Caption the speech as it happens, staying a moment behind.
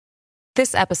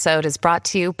This episode is brought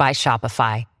to you by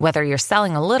Shopify. Whether you're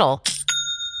selling a little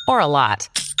or a lot,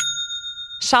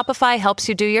 Shopify helps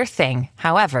you do your thing,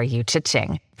 however you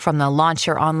cha-ching. From the launch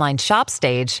your online shop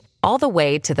stage, all the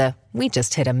way to the we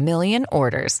just hit 1 million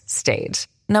orders stage.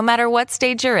 No matter what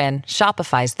stage you're in,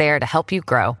 Shopify's there to help you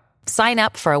grow. Sign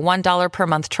up for a $1 per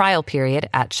month trial period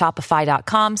at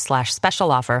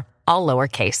shopify.com/special offer, all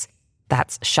lowercase.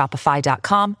 That's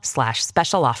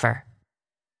shopify.com/special offer.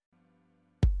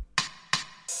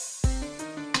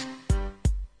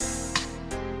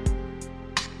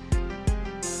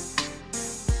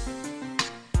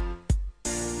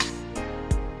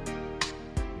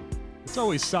 It's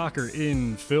always soccer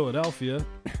in Philadelphia.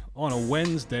 On a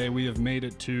Wednesday, we have made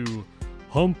it to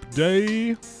Hump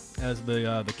Day, as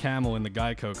the camel in the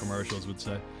Geico commercials would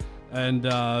say. And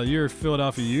your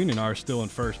Philadelphia Union are still in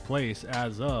first place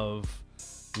as of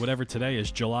whatever today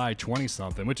is, July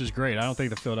 20-something, which is great. I don't think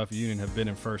the Philadelphia Union have been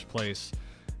in first place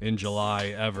in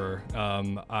July ever.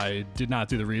 I did not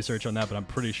do the research on that, but I'm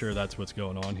pretty sure that's what's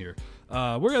going on here.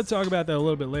 We're going to talk about that a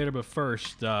little bit later, but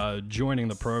first, joining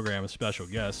the program, a special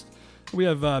guest. We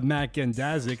have Matt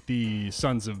Gendazik, the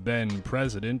Sons of Ben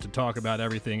president, to talk about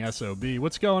everything SOB.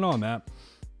 What's going on, Matt?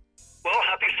 Well,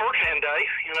 happy Furkan Day,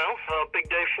 big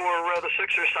day for the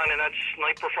Sixers signing that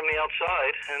sniper from the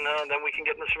outside, and then we can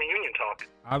get into some Union talk.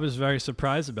 I was very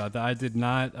surprised about that. I did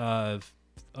not, of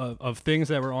things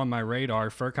that were on my radar,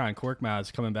 Furkan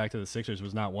Korkmaz coming back to the Sixers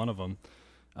was not one of them.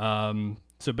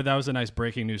 But that was a nice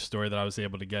breaking news story that I was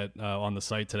able to get on the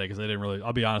site today, because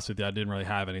I'll be honest with you, I didn't really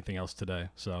have anything else today,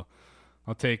 so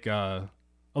I'll take a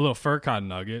little Furkan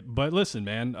nugget. But listen,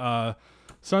 man,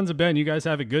 Sons of Ben, you guys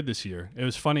have it good this year. It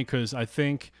was funny because I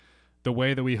think the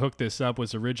way that we hooked this up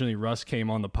was originally Russ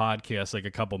came on the podcast like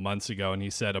a couple months ago, and he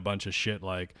said a bunch of shit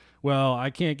like, well, I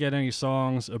can't get any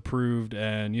songs approved,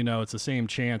 and, it's the same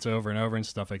chants over and over and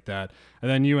stuff like that.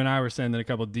 And then you and I were sending a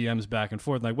couple DMs back and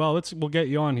forth like, well, we'll get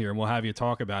you on here and we'll have you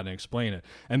talk about it and explain it.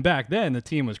 And back then the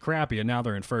team was crappy, and now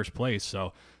they're in first place.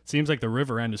 So it seems like the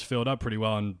river end is filled up pretty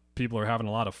well and people are having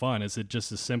a lot of fun. Is it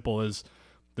just as simple as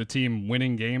the team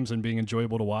winning games and being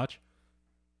enjoyable to watch?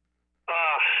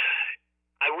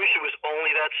 I wish it was only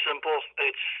that simple.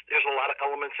 There's a lot of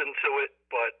elements into it,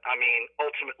 but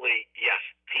ultimately, yes,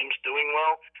 team's doing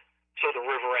well, so the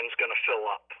river end's going to fill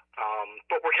up.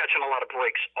 But we're catching a lot of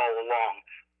breaks all along.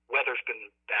 Weather's been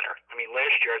better.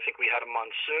 Last year I think we had a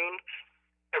monsoon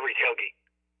every tailgate,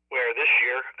 where this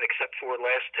year, except for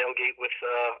last tailgate with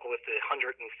the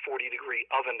 140-degree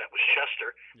oven that was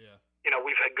Chester,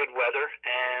 we've had good weather,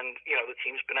 and the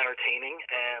team's been entertaining,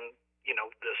 and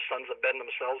the Sons of Ben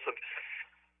themselves have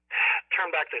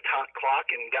turned back the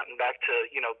clock and gotten back to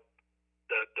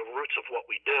the roots of what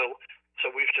we do.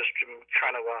 So we've just been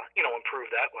trying to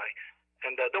improve that way.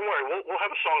 And don't worry, we'll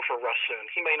have a song for Russ soon.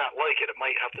 He may not like it. It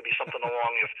might have to be something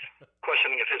along of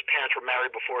questioning if his parents were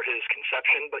married before his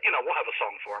conception. But we'll have a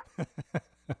song for him.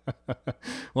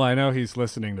 Well, I know he's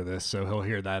listening to this, so he'll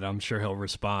hear that. I'm sure he'll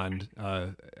respond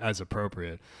as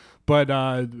appropriate. But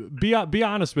be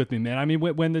honest with me, man.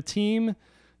 When the team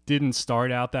didn't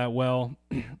start out that well,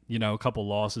 a couple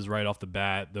losses right off the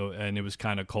bat, though, and it was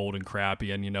kind of cold and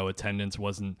crappy, and attendance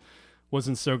wasn't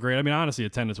so great. Honestly,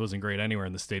 attendance wasn't great anywhere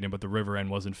in the stadium, but the river end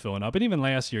wasn't filling up. And even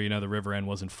last year, the river end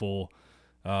wasn't full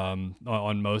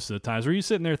on most of the times. Were you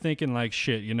sitting there thinking like,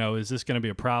 shit, is this going to be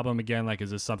a problem again? Like,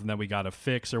 is this something that we got to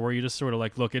fix? Or were you just sort of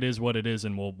like, look, it is what it is,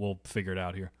 and we'll figure it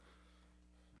out here?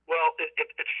 Well,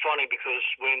 it's funny because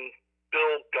when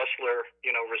Bill Gussler,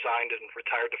 resigned and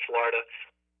retired to Florida,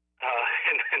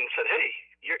 and said, hey,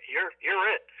 you're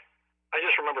it. I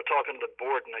just remember talking to the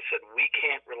board, and I said, we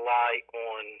can't rely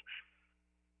on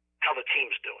how the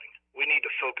team's doing. We need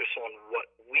to focus on what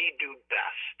we do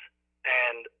best,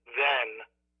 and then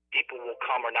people will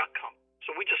come or not come.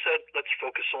 So we just said, let's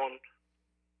focus on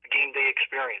the game day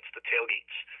experience, the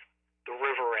tailgates, the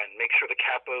river end, make sure the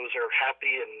capos are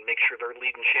happy and make sure they're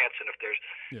leading chants. And if there's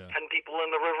 10 people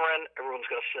in the river end, everyone's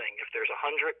going to sing. If there's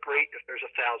 100, great. If there's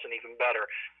 1,000, even better.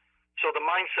 So the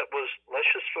mindset was, let's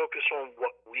just focus on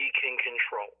what we can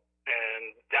control.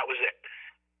 And that was it.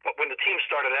 But when the team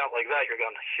started out like that, you're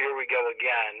going, here we go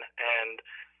again. And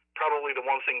probably the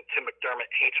one thing Tim McDermott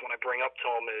hates when I bring up to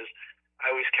him is I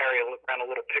always carry around a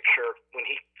little picture when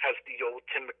he has the old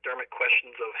Tim McDermott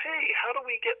questions of, hey, how do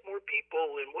we get more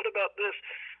people? And what about this?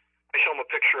 I show him a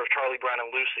picture of Charlie Brown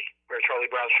and Lucy, where Charlie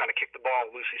Brown's trying to kick the ball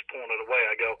and Lucy's pulling it away.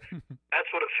 I go,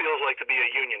 that's what it feels like to be a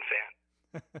Union fan.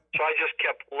 So I just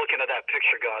kept looking at that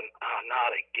picture going,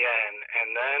 not again.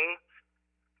 And then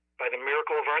by the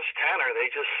miracle of Ernst Tanner, they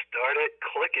just started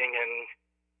clicking, and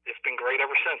it's been great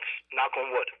ever since. Knock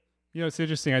on wood. You know, it's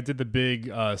interesting. I did the big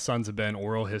Sons of Ben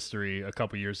oral history a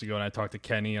couple years ago, and I talked to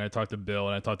Kenny, and I talked to Bill,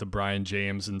 and I talked to Brian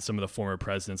James, and some of the former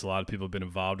presidents. A lot of people have been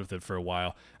involved with it for a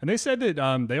while, and they said that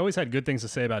they always had good things to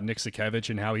say about Nick Sakevich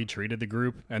and how he treated the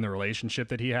group and the relationship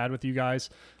that he had with you guys.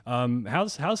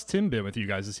 How's Tim been with you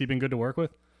guys? Has he been good to work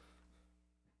with?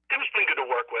 Tim's been good to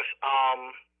work with.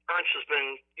 Ernst has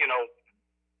been,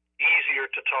 easier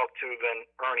to talk to than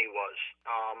Ernie was.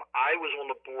 I was on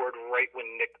the board right when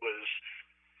Nick was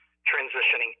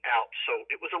transitioning out, so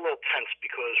it was a little tense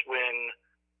because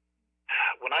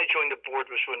when I joined the board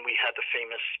was when we had the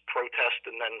famous protest,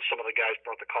 and then some of the guys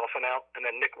brought the coffin out, and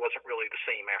then Nick wasn't really the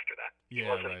same after that. He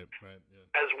wasn't right. Yeah.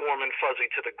 as warm and fuzzy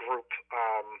to the group.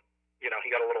 He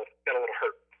got a little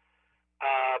hurt.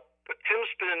 But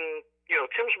Tim's been,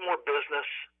 Tim's more business.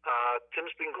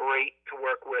 Tim's been great to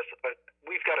work with. But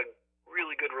we've got a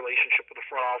really good relationship with the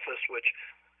front office, which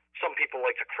some people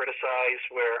like to criticize,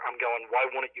 where I'm going, why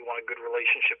wouldn't you want a good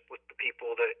relationship with the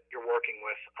people that you're working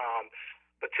with?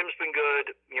 But Tim's been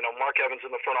good. Mark Evans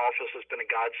in the front office has been a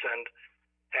godsend.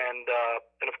 And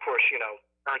of course,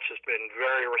 Ernst has been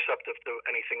very receptive to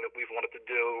anything that we've wanted to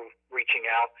do, reaching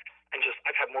out. And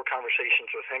I've had more conversations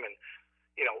with him in,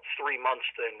 3 months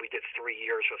than we did 3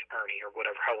 years with Ernie, or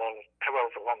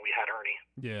however long we had Ernie.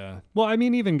 Yeah. Well, I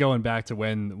mean, even going back to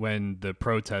when the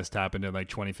protest happened in like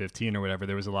 2015 or whatever,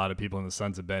 there was a lot of people in the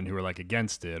Sons of Ben who were like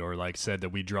against it, or like said that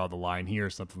we draw the line here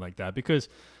or something like that. Because,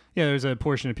 there's a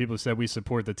portion of people who said we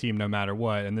support the team no matter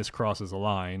what, and this crosses a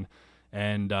line.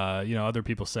 And, other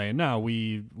people saying, no,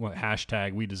 we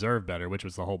deserve better, which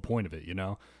was the whole point of it,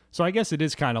 So I guess it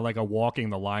is kind of like a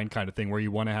walking the line kind of thing, where you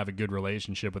want to have a good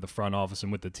relationship with the front office and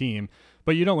with the team,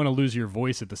 but you don't want to lose your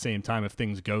voice at the same time if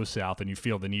things go south and you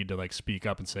feel the need to like speak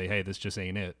up and say, hey, this just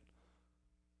ain't it.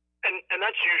 And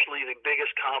that's usually the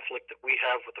biggest conflict that we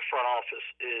have with the front office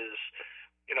is,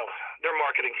 their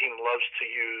marketing team loves to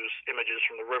use images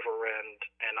from the river and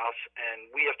us,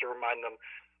 and we have to remind them,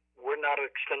 we're not an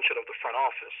extension of the front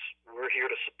office. We're here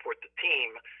to support the team,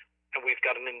 and we've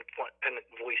got an independent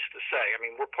voice to say. I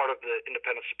mean, we're part of the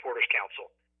Independent Supporters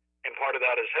Council, and part of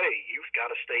that is, hey, you've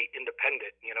got to stay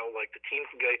independent. Like the team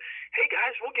can go, hey,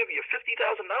 guys, we'll give you $50,000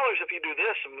 if you do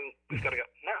this, and we've got to go,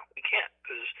 no, we can't,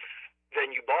 because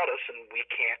then you bought us, and we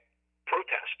can't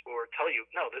protest or tell you,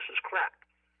 no, this is crap.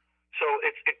 So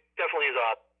it definitely is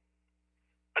a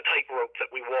tightrope that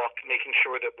we walk, making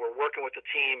sure that we're working with the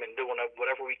team and doing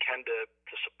whatever we can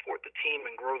to support the team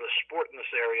and grow the sport in this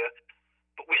area.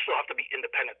 But we still have to be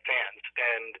independent fans.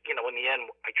 And, in the end,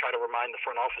 I try to remind the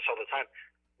front office all the time,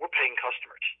 we're paying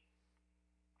customers.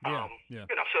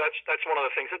 Yeah. So that's one of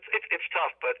the things. It's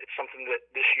tough, but it's something that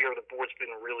this year the board's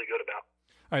been really good about.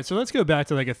 All right, so let's go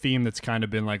back to like a theme that's kind of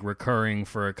been like recurring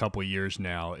for a couple of years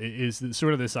now. Is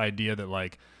sort of this idea that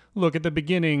like, look, at the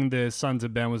beginning, the Sons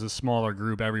of Ben was a smaller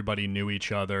group. Everybody knew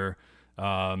each other.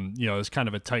 It was kind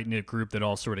of a tight-knit group that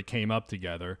all sort of came up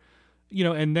together.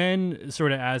 And then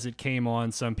sort of as it came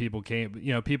on, some people came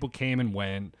and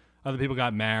went. Other people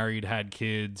got married, had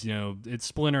kids. It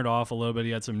splintered off a little bit.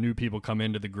 You had some new people come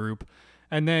into the group.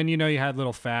 And then, you had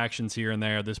little factions here and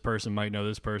there. This person might know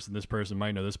this person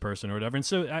might know this person or whatever. And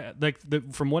so,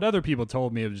 from what other people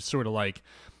told me, it was sort of like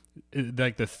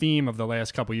the theme of the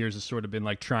last couple of years has sort of been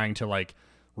like trying to like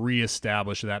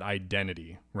reestablish that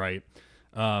identity, right?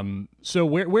 So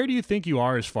where do you think you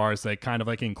are as far as like kind of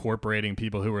like incorporating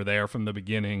people who were there from the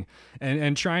beginning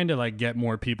and trying to like get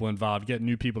more people involved, get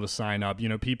new people to sign up,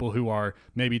 people who are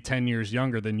maybe 10 years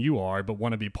younger than you are but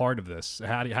want to be part of this?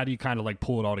 How do you kind of like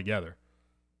pull it all together?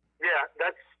 Yeah,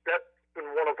 that's been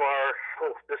one of our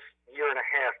this year and a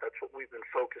half. That's what we've been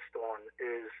focused on.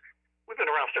 Is we've been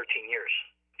around 13 years.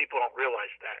 People don't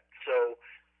realize that. So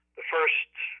the first,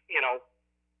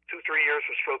 2-3 years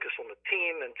was focused on the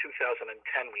team. In 2010,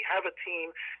 we have a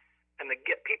team, and to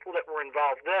get people that were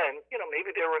involved then,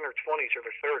 maybe they were in their 20s or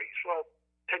their 30s. Well,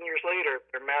 10 years later,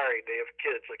 they're married, they have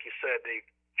kids, like you said,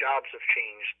 jobs have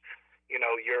changed.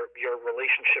 Your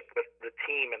relationship with the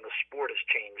team and the sport has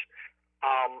changed.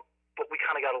 But we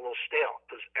kind of got a little stale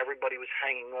because everybody was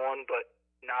hanging on, but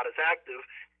not as active.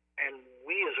 And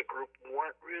we as a group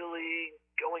weren't really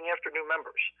going after new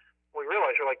members. We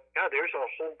realized, we're like, God, there's a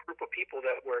whole group of people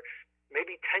that were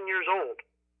maybe 10 years old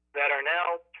that are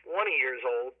now 20 years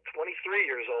old, 23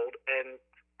 years old, and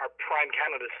are prime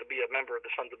candidates to be a member of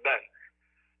the Sons of Ben.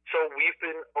 So we've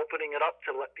been opening it up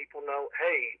to let people know,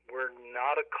 hey, we're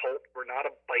not a cult, we're not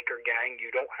a biker gang.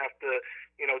 You don't have to,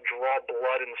 draw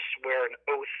blood and swear an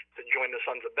oath to join the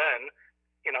Sons of Ben.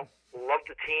 Love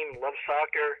the team, love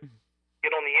soccer.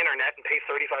 Get on the internet and pay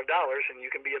 $35 and you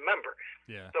can be a member.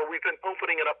 Yeah. So we've been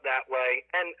opening it up that way.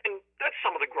 And that's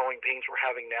some of the growing pains we're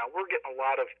having now. We're getting a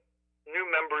lot of new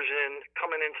members in,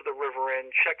 coming into the River Inn,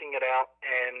 checking it out,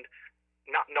 and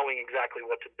not knowing exactly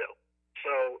what to do.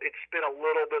 So it's been a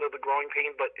little bit of the growing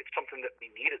pain, but it's something that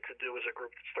we needed to do as a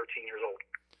group that's 13 years old.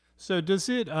 So does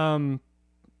it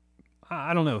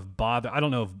I don't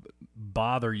know if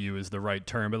bother you is the right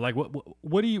term, but like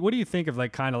what do you think of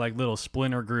like kind of like little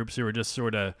splinter groups who are just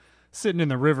sort of sitting in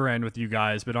the River End with you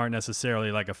guys but aren't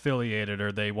necessarily like affiliated,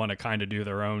 or they want to kind of do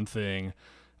their own thing,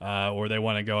 or they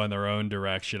want to go in their own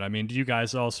direction? I mean, do you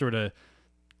guys all sort of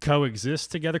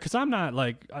coexist together? Because I'm not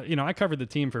like, I covered the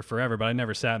team for forever, but I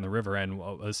never sat in the River End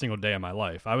a single day of my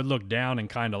life. I would look down and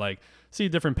kind of like see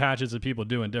different patches of people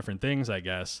doing different things, I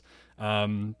guess.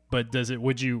 But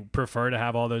would you prefer to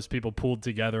have all those people pooled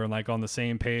together and like on the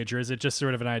same page, or is it just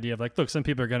sort of an idea of like, look, some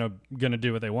people are gonna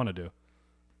do what they want to do?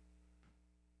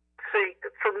 See,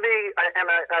 for me,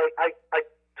 I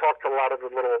talk to a lot of the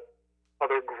little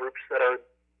other groups that are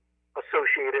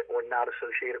associated or not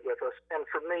associated with us, and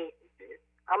for me,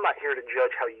 I'm not here to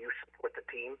judge how you support the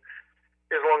team,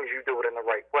 as long as you do it in the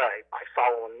right way by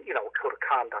following, a code of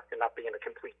conduct and not being a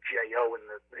complete JO in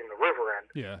the River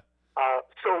End. Yeah.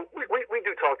 So we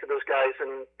do talk to those guys,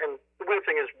 and the weird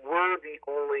thing is we're the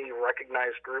only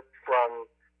recognized group from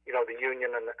the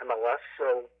union and the MLS.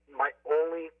 So my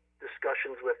only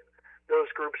discussions with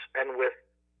those groups and with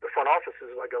the front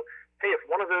offices, I go, hey, if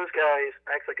one of those guys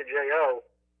acts like a JO,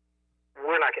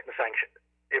 we're not getting sanctioned.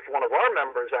 If one of our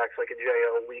members acts like a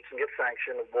JO, we can get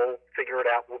sanctioned. We'll figure it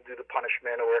out. We'll do the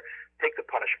punishment or take the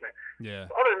punishment.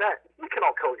 Yeah. Other than that, we can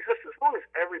all coexist as long as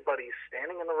everybody's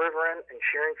standing in the River End and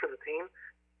cheering for the team.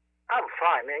 I'm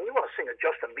fine, man. You want to sing a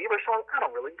Justin Bieber song? I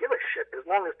don't really give a shit as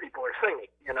long as people are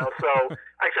singing. So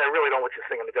actually, I really don't want you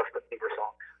singing the Justin Bieber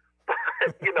song. But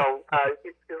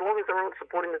as long as everyone's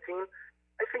supporting the team,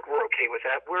 I think we're okay with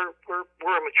that. We're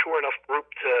a mature enough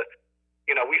group to.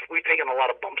 We've taken a lot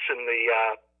of bumps in the,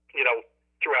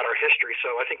 throughout our history. So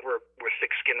I think we're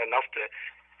thick-skinned enough to,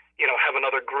 have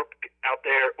another group out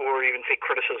there or even take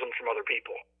criticism from other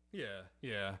people. Yeah,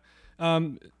 yeah.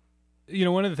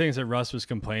 One of the things that Russ was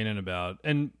complaining about,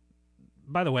 and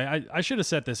by the way, I should have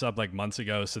set this up like months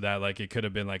ago so that like it could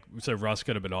have been like, so Russ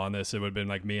could have been on this. It would have been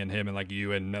like me and him and like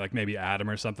you and like maybe Adam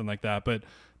or something like that. But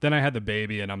then I had the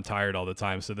baby and I'm tired all the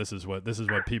time. So this is what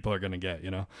people are going to get,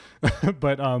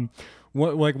 but,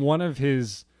 one of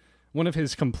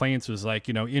his complaints was like,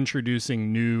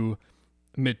 introducing new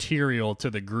material to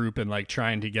the group and like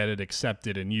trying to get it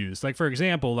accepted and used. Like, for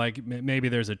example, like maybe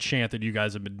there's a chant that you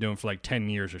guys have been doing for like 10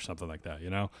 years or something like that,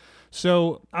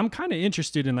 So I'm kind of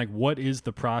interested in like, what is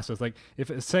the process? Like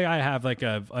if say I have like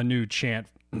a new chant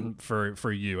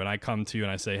for you and I come to you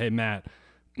and I say, hey, Matt,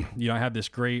 I have this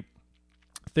great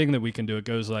thing that we can do. It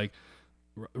goes like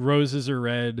roses are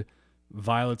red,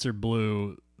 violets are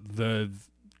blue, the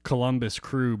Columbus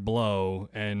Crew blow,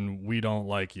 and we don't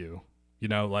like you.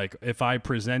 Like if I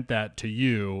present that to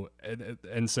you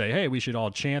and say, hey, we should all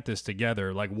chant this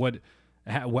together, like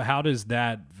how does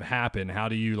that happen? How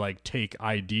do you like take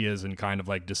ideas and kind of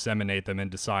like disseminate them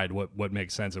and decide what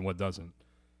makes sense and what doesn't?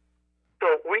 So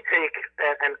we take,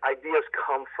 and ideas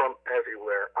come from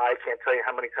everywhere. I can't tell you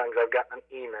how many times I've gotten an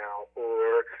email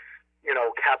or,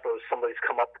 capos, somebody's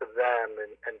come up to them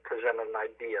and presented an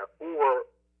idea, or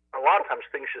a lot of times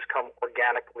things just come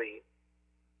organically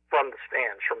from the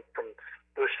stands, from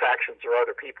those factions or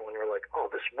other people, and you're like,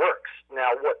 oh, this works.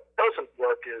 Now, what doesn't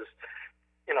work is,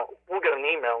 we'll get an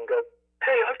email and go,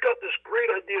 hey, I've got this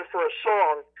great idea for a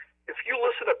song. If you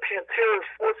listen to Pantera's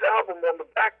fourth album on the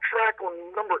back track on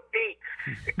number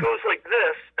 8, it goes like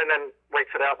this, and then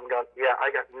writes it out and goes, yeah, I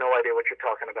got no idea what you're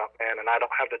talking about, man, and I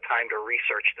don't have the time to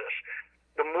research this.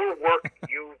 The more work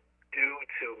you do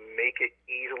to make it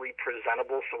easily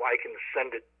presentable so I can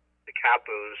send it to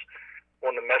capos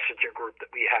on the messenger group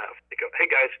that we have. They go, hey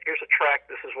guys, here's a track,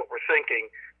 this is what we're thinking.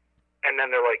 And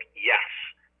then they're like, yes.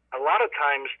 A lot of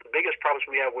times the biggest problems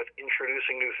we have with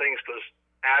introducing new things, because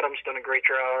Adam's done a great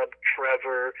job,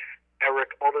 Trevor,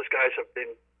 Eric, all those guys have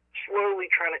been slowly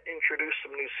trying to introduce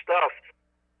some new stuff,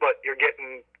 but you're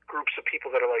getting groups of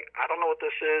people that are like, I don't know what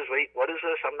this is, wait, what is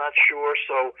this? I'm not sure.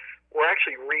 So we're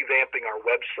actually revamping our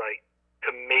website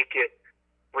to make it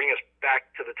bring us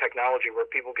back to the technology where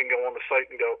people can go on the site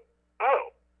and go,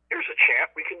 oh, here's a chant,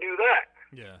 we can do that.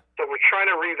 Yeah. So we're trying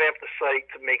to revamp the site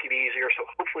to make it easier, so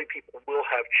hopefully people will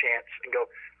have chants and go,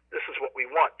 this is what we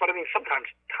want. But I mean, sometimes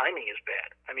timing is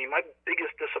bad. I mean, my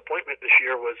biggest disappointment this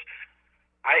year was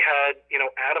I had,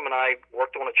 Adam and I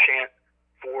worked on a chant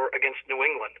against New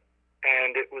England,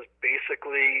 and it was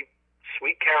basically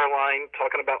Sweet Caroline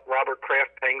talking about Robert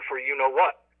Kraft paying for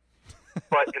you-know-what.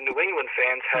 But the New England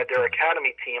fans had their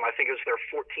academy team, I think it was their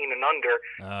 14 and under,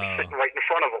 sitting right in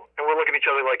front of them. And we're looking at each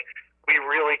other like, we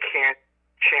really can't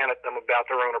chant at them about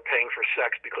their owner paying for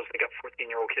sex because they got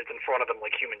 14-year-old kids in front of them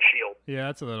like human shield. Yeah,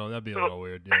 that'd be a little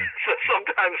weird. Yeah. So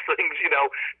sometimes things,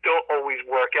 don't always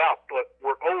work out, but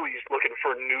we're always looking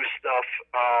for new stuff.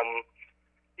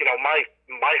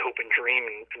 My hope and dream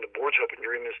and the board's hope and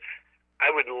dream is I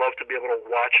would love to be able to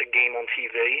watch a game on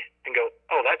TV and go,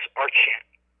 oh, that's our chant.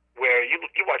 Where you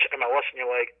watch MLS and you're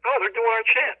like, oh, they're doing our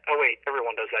chant. Oh, wait,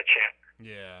 everyone does that chant.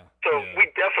 Yeah. So we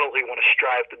definitely want to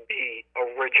strive to be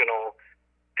original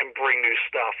and bring new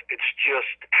stuff. It's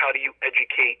just how do you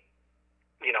educate,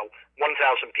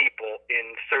 1,000 people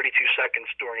in 32 seconds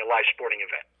during a live sporting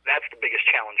event? That's the biggest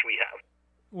challenge we have.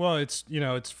 Well, it's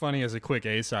funny as a quick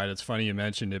A-side. It's funny you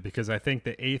mentioned it because I think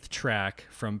the 8th track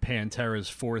from Pantera's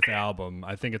 4th album,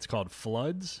 I think it's called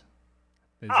Floods.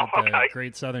 Is it the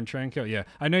Great Southern Trenco? Yeah.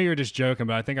 I know you were just joking,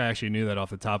 but I think I actually knew that off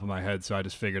the top of my head, so I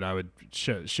just figured I would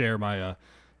share my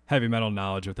heavy metal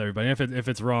knowledge with everybody. If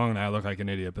it's wrong, I look like an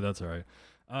idiot, but that's all right.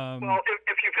 Well,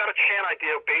 if you've got a chant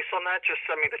idea based on that, just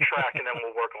send me the track and then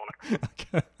we'll work on it.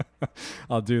 Okay.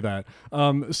 I'll do that.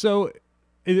 So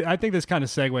I think this kind of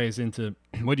segues into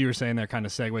what you were saying there, kind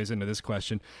of segues into this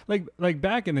question. Like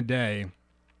back in the day,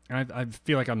 and I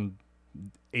feel like I'm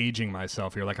aging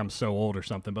myself here, like I'm so old or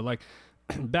something, but like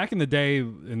back in the day,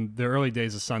 in the early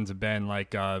days of Sons of Ben,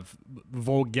 like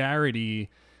vulgarity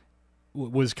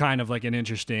was kind of like an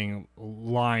interesting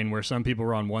line where some people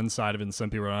were on one side of it and some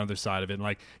people were on the other side of it. And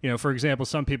like, for example,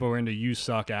 some people were into "you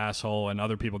suck asshole" and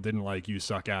other people didn't like "you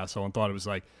suck asshole" and thought it was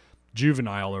like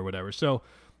juvenile or whatever. So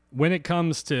when it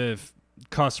comes to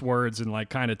cuss words and like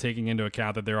kind of taking into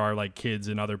account that there are like kids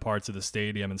in other parts of the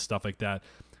stadium and stuff like that,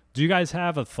 do you guys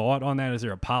have a thought on that? Is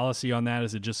there a policy on that?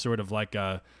 Is it just sort of like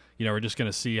we're just going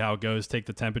to see how it goes, take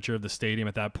the temperature of the stadium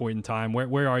at that point in time?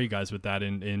 Where are you guys with that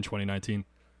in 2019?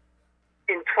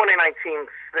 In 2019,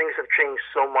 things have changed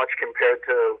so much compared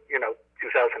to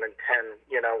 2010.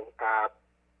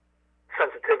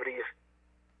 Sensitivities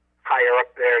higher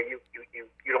up there. You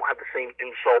don't have the same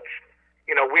insults.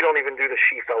 We don't even do the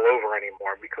 "she fell over"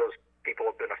 anymore because people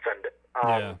have been offended.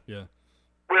 Yeah.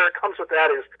 Where it comes with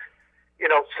that is,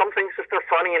 some things, if they're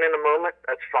funny and in the moment,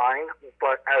 that's fine.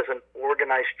 But as an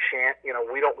organized chant,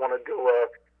 we don't want to do a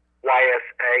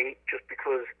YSA just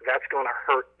because that's going to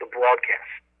hurt the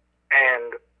broadcast.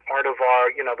 And part of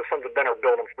our, the Sons of Ben are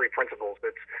built on 3 principles.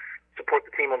 It's support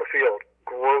the team on the field,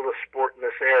 grow the sport in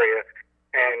this area,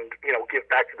 and, give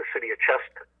back to the city of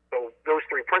Chester. So those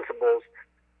 3 principles,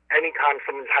 anytime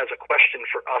someone has a question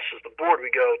for us as the board,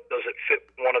 we go, does it fit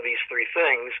one of these 3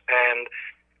 things? And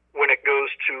when it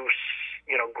goes to,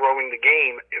 growing the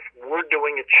game, if we're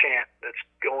doing a chant that's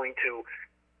going to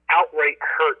outright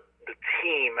hurt the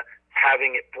team,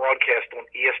 having it broadcast on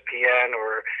ESPN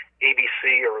or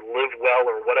ABC or Live Well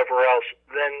or whatever else,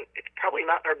 then it's probably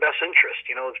not in our best interest.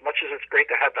 As much as it's great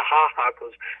to have the ha-ha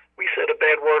because we said a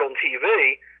bad word on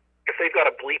TV, if they've got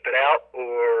to bleep it out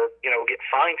or, get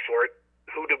fined for it,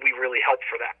 who did we really help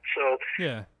for that? So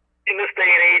yeah. In this day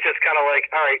and age, it's kind of like,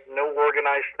 all right, no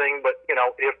organized thing, but,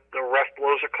 if the ref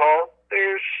blows a call,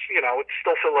 there's, it's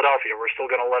still Philadelphia. We're still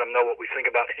going to let him know what we think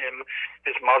about him,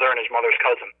 his mother, and his mother's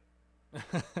cousin.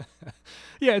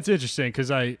 Yeah, it's interesting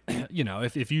because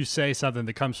if you say something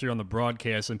that comes through on the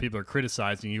broadcast and people are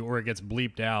criticizing you or it gets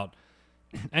bleeped out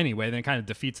anyway, then it kind of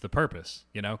defeats the purpose,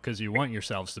 because you want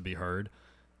yourselves to be heard.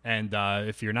 And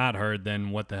if you're not heard,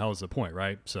 then what the hell is the point,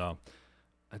 right? So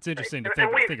it's interesting to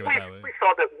think of it that way. We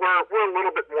thought that we're a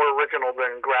little bit more original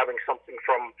than grabbing something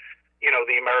from,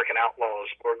 the American Outlaws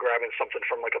or grabbing something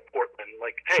from like a Portland.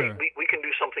 Like, hey, sure. we can do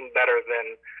something better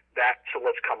than that, so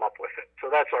let's come up with it. So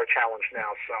that's our challenge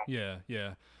now. So yeah.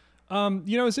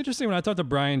 It's interesting when I talked to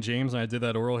Brian James and I did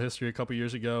that oral history a couple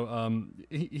years ago.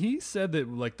 He said that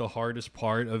like the hardest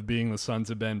part of being the Sons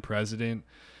of Ben president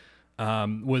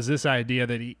was this idea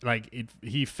that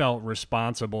he felt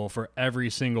responsible for every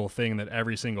single thing that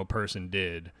every single person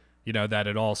did. That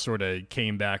it all sort of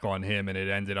came back on him, and it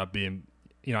ended up being,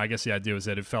 I guess the idea was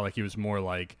that it felt like he was more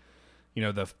like,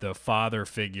 the father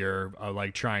figure,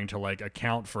 like trying to like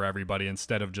account for everybody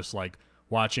instead of just like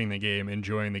watching the game,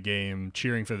 enjoying the game,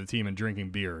 cheering for the team, and drinking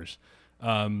beers.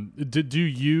 Do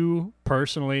you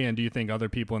personally, and do you think other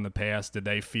people in the past, did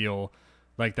they feel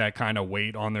like that kind of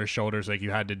weight on their shoulders, like you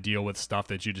had to deal with stuff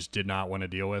that you just did not want to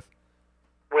deal with?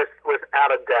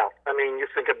 Without a doubt. I mean, you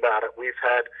think about it. We've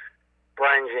had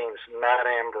Brian James, Matt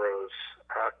Ambrose,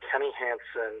 Kenny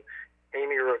Hansen,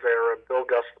 Amy Rivera, Bill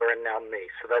Gussler, and now me.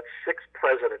 So that's 6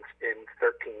 presidents in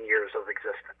 13 years of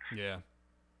existence. Yeah.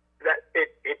 That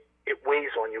it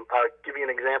weighs on you. Give you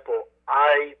an example.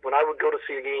 When I would go to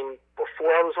see a game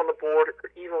before I was on the board,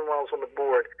 or even when I was on the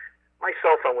board, my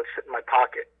cell phone would sit in my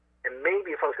pocket. and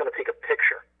maybe if I was going to take a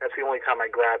picture. That's the only time I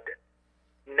grabbed it.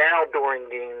 Now during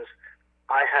games,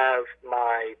 I have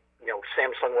my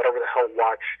Samsung whatever the hell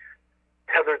watch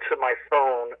tethered to my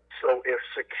phone, so if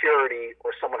security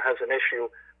or someone has an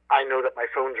issue, I know that my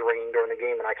phone's ringing during the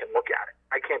game and I can look at it.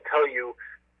 I can't tell you.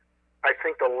 I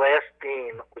think the last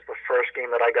game was the first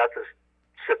game that I got to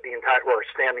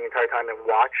stand the entire time and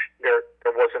watch. There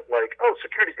wasn't like, oh,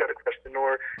 security's got a question,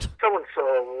 or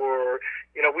so-and-so, or,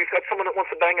 we've got someone that wants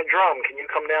to bang a drum. Can you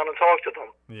come down and talk to them?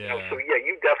 Yeah. So, yeah,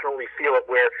 you definitely feel it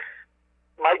where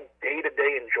my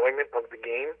day-to-day enjoyment of the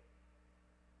game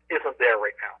isn't there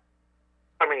right now.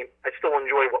 I mean, I still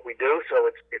enjoy what we do, so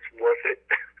it's worth it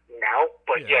now.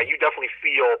 But, yeah, you definitely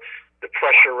feel the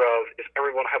pressure of, is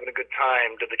everyone having a good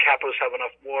time? Did the Capos have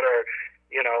enough water?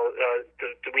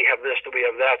 Do we have this? Do we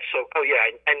have that? So,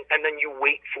 and then you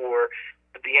wait for,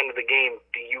 at the end of the game,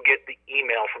 do you get the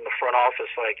email from the front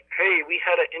office like, hey, we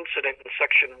had an incident in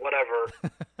section whatever.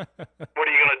 What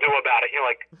are you going to do about it? You're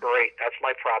like, great, that's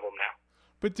my problem now.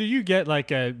 But do you get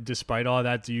despite all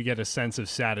that, do you get a sense of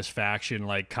satisfaction,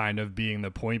 like kind of being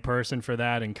the point person for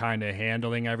that and kind of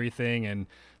handling everything? And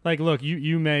look,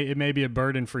 it may be a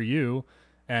burden for you,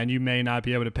 and you may not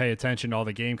be able to pay attention to all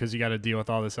the game because you got to deal with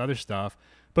all this other stuff.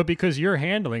 But because you're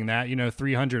handling that,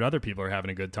 300 other people are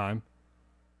having a good time.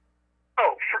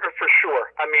 Oh, for sure.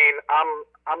 I mean,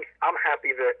 I'm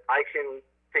happy that I can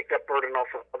take that burden off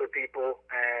of other people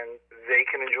and they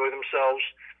can enjoy themselves,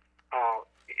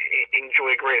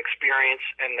 enjoy a great experience,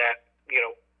 and that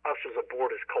us as a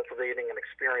board is cultivating an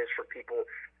experience for people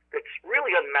that's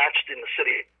really unmatched in the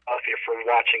city of Philadelphia for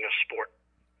watching a sport.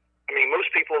 I mean,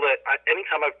 most people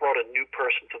anytime I've brought a new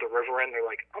person to the River End, they're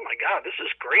like, "Oh my God, this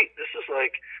is great! This is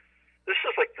like the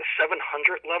 700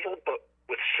 level, but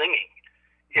with singing."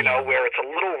 Where it's a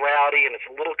little rowdy and it's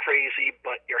a little crazy,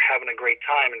 but you're having a great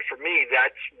time. And for me,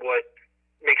 that's what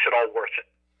makes it all worth it.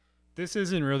 This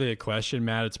isn't really a question,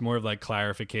 Matt. It's more of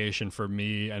clarification for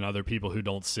me and other people who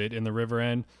don't sit in the River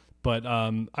End. But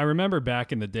I remember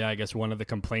back in the day, I guess one of the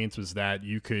complaints was that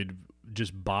you could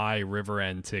just buy River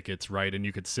End tickets, right? And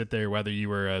you could sit there whether you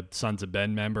were a Sons of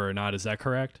Ben member or not. Is that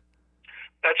correct?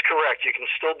 That's correct. You can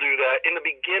still do that. In the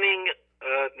beginning,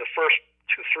 the first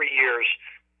 2-3 years,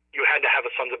 you had to have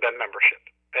a Sons of Ben membership.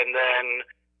 And then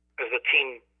as the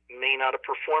team may not have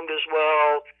performed as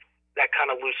well, that kind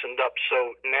of loosened up.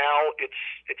 So now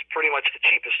it's pretty much the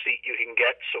cheapest seat you can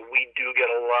get. So we do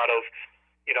get a lot of,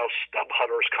 stub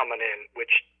hudders coming in,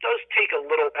 which does take a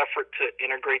little effort to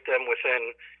integrate them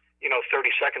within, 30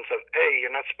 seconds of, hey,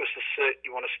 you're not supposed to sit,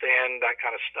 you want to stand, that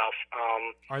kind of stuff.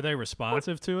 Are they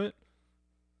responsive to it?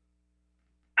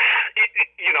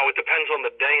 It depends on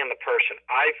the day and the person.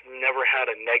 I've never had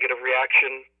a negative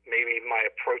reaction. Maybe my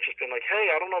approach has been like,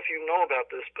 hey, I don't know if you know about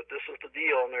this, but this is the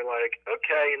deal. And they're like,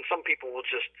 okay. And some people will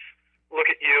just look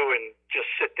at you and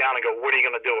just sit down and go, what are you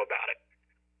going to do about it?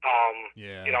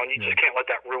 And you just can't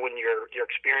let that ruin your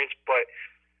experience. But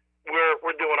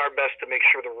we're doing our best to make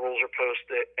sure the rules are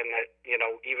posted and that,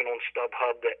 even on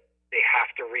StubHub, that they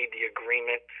have to read the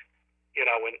agreement,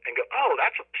 and go, oh,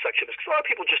 that's what the section is. Because a lot of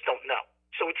people just don't know.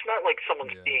 So it's not like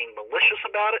someone's being malicious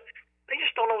about it. They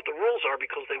just don't know what the rules are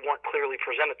because they weren't clearly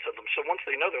presented to them. So once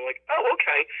they know, they're like, oh,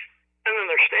 okay. And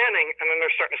then they're standing, and then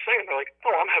they're starting to sing, and they're like,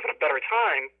 oh, I'm having a better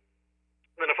time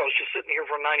than if I was just sitting here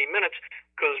for 90 minutes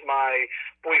because my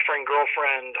boyfriend,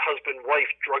 girlfriend, husband, wife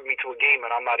drugged me to a game,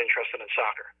 and I'm not interested in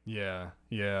soccer. Yeah.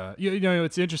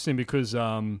 It's interesting because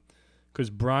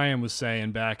Brian was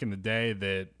saying back in the day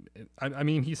that, I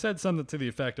mean, he said something to the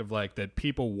effect of that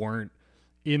people weren't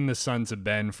in the Sons of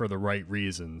Ben for the right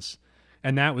reasons.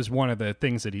 And that was one of the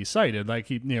things that he cited.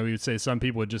 He would say some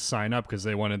people would just sign up because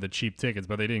they wanted the cheap tickets,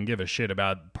 but they didn't give a shit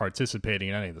about participating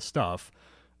in any of the stuff.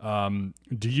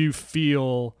 Do you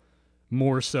feel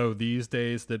more so these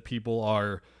days that people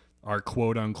are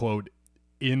quote unquote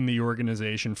in the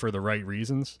organization for the right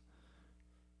reasons?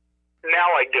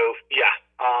 Now I do, yeah.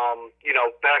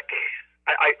 Back,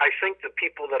 I think the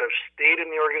people that have stayed in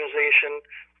the organization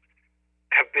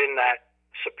have been that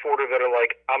supporter that are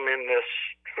like, I'm in this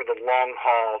for the long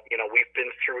haul. We've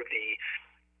been through the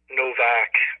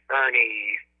Novak,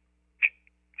 Ernie,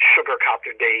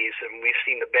 Sugarcopter days, and we've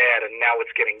seen the bad, and now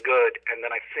it's getting good. And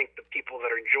then I think the people that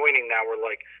are joining now are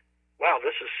like, wow,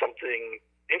 this is something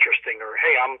interesting, or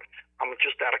hey, I'm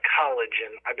just out of college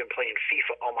and I've been playing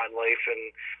FIFA all my life, and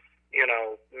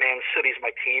Man City's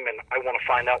my team, and I want to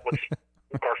find out what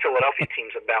our Philadelphia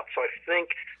team's about. So I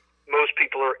think most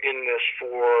people are in this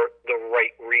for the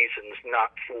right reasons,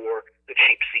 not for the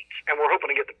cheap seats. And we're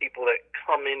hoping to get the people that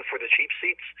come in for the cheap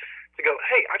seats to go,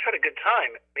 hey, I've had a good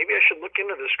time. Maybe I should look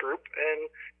into this group, and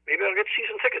maybe I'll get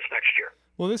season tickets next year.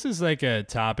 Well, this is like a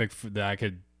topic that I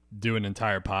could do an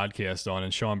entire podcast on,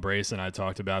 and Sean Brace and I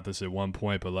talked about this at one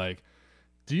point, but like,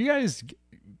 do you guys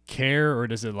care, or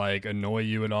does it like annoy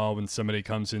you at all when somebody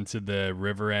comes into the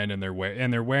River End and they're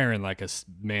wearing like a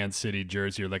Man City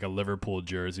jersey or like a Liverpool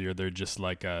jersey, or they're just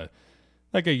like a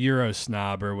Euro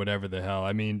snob or whatever the hell?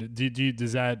 I mean,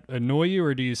 does that annoy you,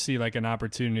 or do you see like an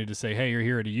opportunity to say, hey, you're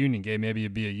here at a Union game, maybe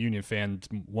you'd be a Union fan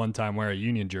one time, wear a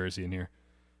Union jersey in here?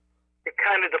 It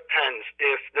kind of depends.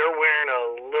 If they're wearing a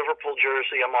Liverpool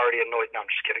jersey, I'm already annoyed. No,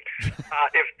 I'm just kidding.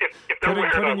 If they're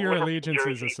wearing a your Liverpool allegiances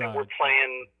jersey aside, and we're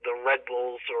playing the Red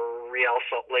Bulls or Real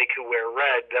Salt Lake who wear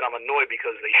red, then I'm annoyed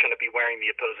because they shouldn't be wearing the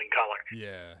opposing color.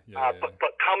 Yeah.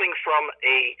 But coming from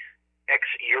a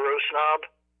ex-Euro snob,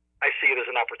 I see it as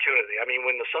an opportunity. I mean,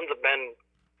 when the Sons of Ben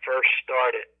first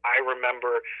started, I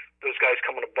remember those guys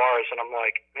coming to bars, and I'm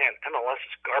like, man, MLS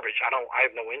is garbage. I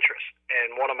have no interest.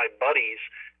 And one of my buddies,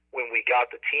 when we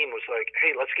got the team, was like,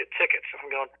 hey, let's get tickets. And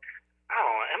I'm going,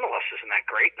 oh, MLS isn't that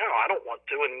great. No, I don't want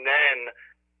to. And then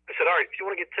I said, all right, if you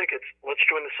want to get tickets, let's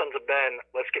join the Sons of Ben.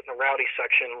 Let's get in the rowdy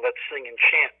section. Let's sing and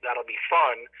chant. That'll be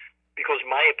fun. Because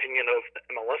my opinion of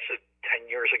MLS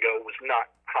 10 years ago was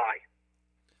not high.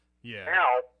 Yeah.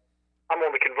 Now, I'm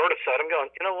on the converted side. I'm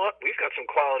going, you know what? We've got some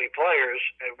quality players,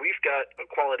 and we've got a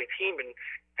quality team,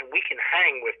 and we can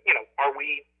hang with, are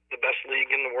we the best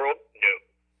league in the world? No.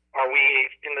 Are we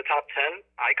in the top 10?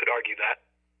 I could argue that,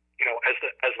 as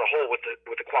the whole with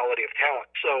the quality of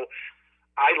talent. So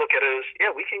I look at it as,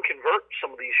 yeah, we can convert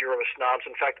some of these Euro snobs.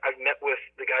 In fact, I've met with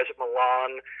the guys at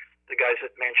Milan, the guys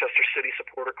at Manchester City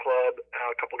Supporter Club,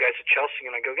 a couple guys at Chelsea,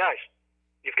 and I go, guys,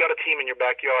 you've got a team in your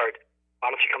backyard. Why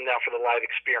don't you come down for the live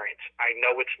experience? I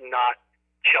know it's not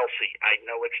Chelsea. I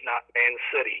know it's not Man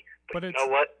City. But you know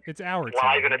what? It's our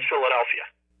live, team. and it's Philadelphia.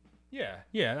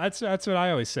 Yeah. That's what I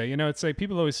always say. It's like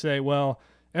people always say, well,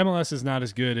 MLS is not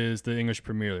as good as the English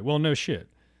Premier League. Well, no shit.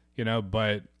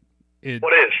 But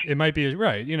it might be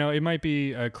right. It might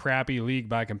be a crappy league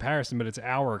by comparison, but it's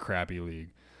our crappy league.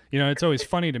 It's always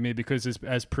funny to me because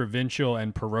as provincial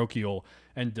and parochial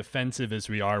and defensive as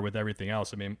we are with everything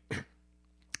else, I mean,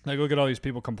 like, look at all these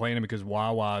people complaining because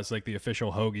Wawa is like the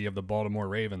official hoagie of the Baltimore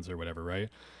Ravens or whatever, right?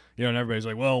 And everybody's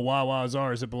like, well, Wawa's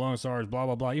ours, it belongs to ours, blah,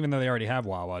 blah, blah, even though they already have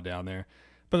Wawa down there.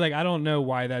 But, like, I don't know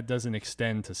why that doesn't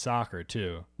extend to soccer,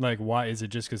 too. Like, why? Is it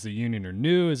just because the Union are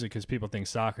new? Is it because people think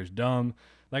soccer's dumb?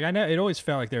 Like, I know it always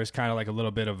felt like there was kind of like a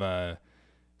little bit of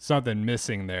something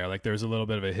missing there. Like, there was a little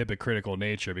bit of a hypocritical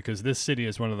nature because this city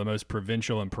is one of the most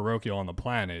provincial and parochial on the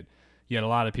planet, yet a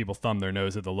lot of people thumb their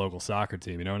nose at the local soccer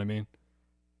team. You know what I mean?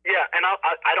 Yeah, and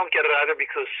I don't get it either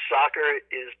because soccer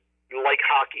is, like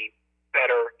hockey,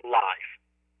 better live.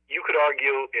 You could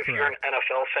argue if you're an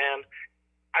NFL fan,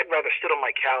 I'd rather sit on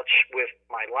my couch with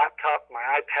my laptop, my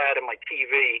iPad, and my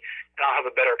TV, and I'll have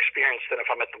a better experience than if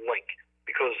I'm at the rink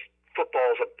because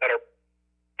football is a better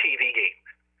TV game.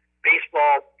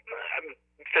 Baseball,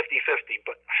 50-50,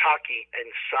 but hockey and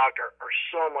soccer are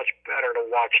so much better to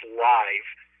watch live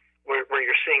where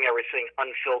you're seeing everything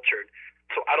unfiltered.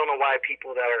 So I don't know why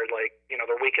people that are like,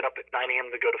 they're waking up at 9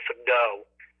 a.m. to go to Fido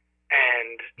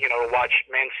and, watch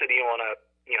Man City on a,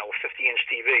 50-inch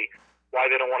TV, why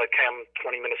they don't want to come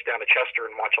 20 minutes down to Chester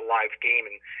and watch a live game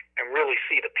and really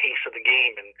see the pace of the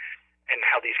game and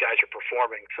how these guys are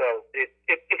performing. So it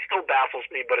still baffles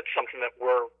me, but it's something that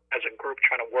we're, as a group,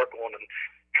 trying to work on and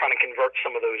trying to convert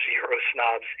some of those Euro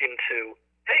snobs into,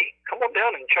 hey, come on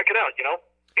down and check it out,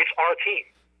 It's our team.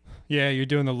 Yeah, you're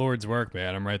doing the Lord's work,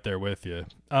 man. I'm right there with you.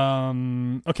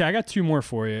 Okay, I got two more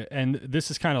for you, and this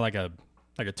is kind of like a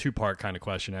two-part kind of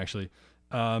question, actually.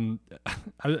 I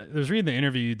was reading the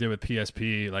interview you did with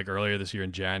PSP like earlier this year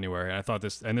in January, and I thought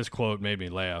this quote made me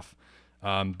laugh.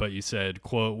 But you said,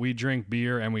 quote, "We drink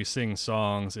beer and we sing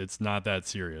songs. It's not that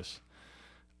serious."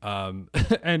 And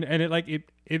it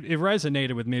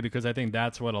resonated with me because I think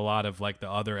that's what a lot of like the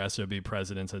other SOB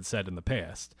presidents had said in the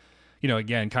past.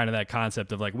 Again, kind of that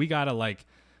concept of like, we got to like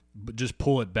just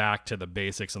pull it back to the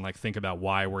basics and like think about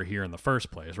why we're here in the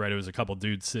first place, right? It was a couple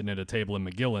dudes sitting at a table in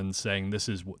McGillen saying, this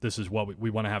is what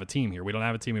we want to have a team here. We don't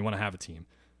have a team. We want to have a team.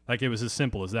 Like, it was as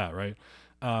simple as that, right?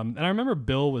 And I remember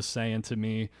Bill was saying to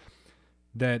me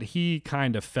that he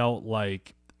kind of felt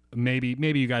like maybe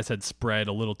you guys had spread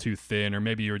a little too thin, or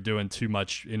maybe you were doing too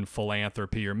much in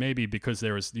philanthropy, or maybe because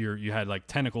you had like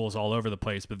tentacles all over the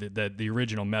place, but that the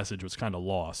original message was kind of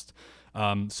lost.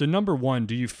 So number one,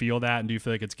 do you feel that, and do you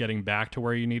feel like it's getting back to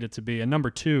where you need it to be? And number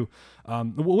two,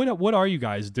 what are you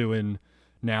guys doing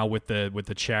now with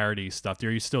the charity stuff?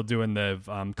 Are you still doing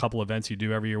the couple events you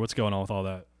do every year? What's going on with all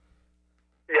that?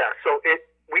 Yeah, so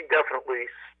we definitely we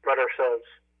spread ourselves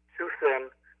too thin,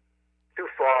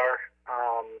 too far.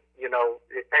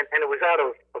 And it was out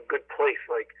of a good place.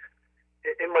 Like,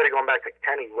 it might have gone back to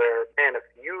Kenny, where, man, if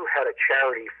you had a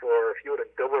charity if you had a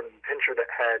Doberman Pinscher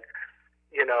that had,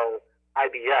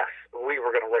 IBS, we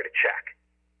were going to write a check.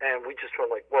 And we just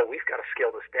were like, well, we've got to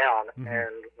scale this down. Mm-hmm.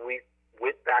 And we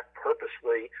went back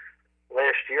purposely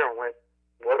last year and went,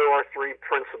 what are our 3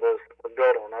 principles that we're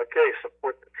built on? Okay,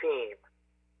 support the team.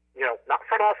 Not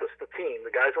front office, the team,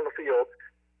 the guys on the field.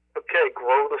 Okay,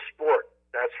 grow the sport.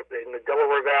 That's in the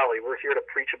Delaware Valley. We're here to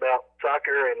preach about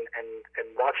soccer and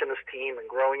watching this team and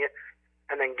growing it,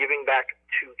 and then giving back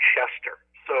to Chester.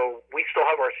 So we still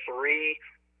have our 3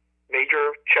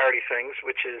 major charity things,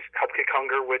 which is Help Kick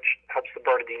Hunger, which helps the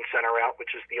Bernadine Center out,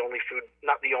 which is the only food,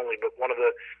 not the only, but one of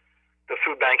the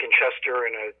food bank in Chester,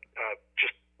 and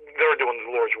they're doing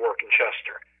the Lord's work in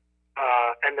Chester.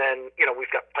 And then,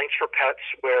 we've got Pints for Pets,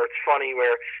 where it's funny,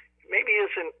 where maybe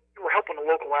we're helping a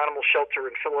local animal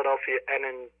shelter in Philadelphia and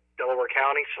in Delaware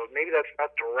County, so maybe that's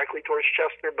not directly towards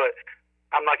Chester, but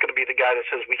I'm not going to be the guy that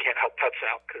says we can't help pets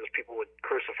out, because people would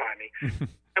crucify me.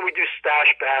 And we do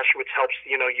Stash Bash, which helps,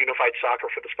 unified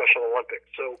soccer for the Special Olympics.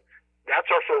 So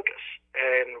that's our focus,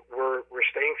 and we're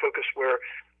staying focused where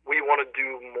we want to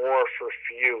do more for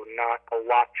few, not a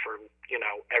lot for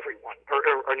everyone,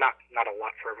 or not a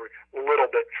lot for everyone, a little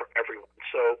bit for everyone.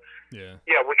 So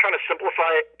yeah, we're trying to simplify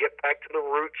it, get back to the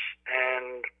roots,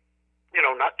 and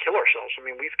not kill ourselves. I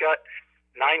mean, we've got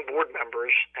 9 board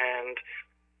members, and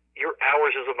your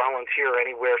hours as a volunteer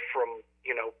anywhere from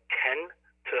 10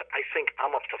 to, I think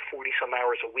I'm up to 40 some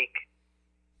hours a week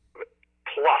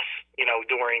plus,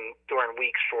 during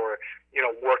weeks for,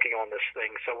 working on this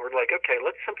thing. So we're like, okay,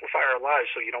 let's simplify our lives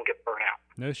so you don't get burnt out.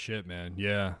 No shit, man.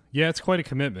 Yeah. Yeah, it's quite a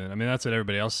commitment. I mean, that's what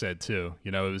everybody else said too.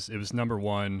 It was number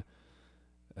 1,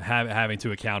 having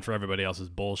to account for everybody else's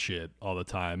bullshit all the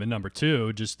time. And number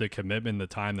 2, just the commitment, the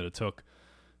time that it took,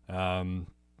 to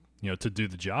do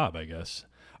the job, I guess.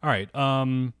 All right.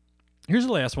 Here's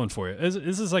the last one for you.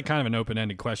 This is like kind of an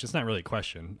open-ended question. It's not really a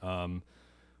question.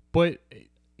 But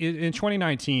in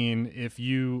 2019, if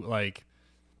you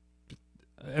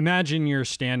imagine you're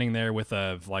standing there with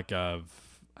I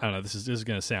don't know, this is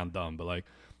going to sound dumb, but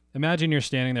imagine you're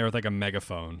standing there with a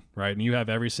megaphone, right? And you have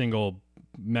every single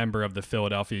member of the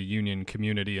Philadelphia Union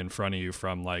community in front of you,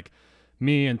 from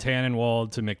me and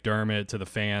Tannenwald to McDermott to the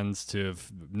fans to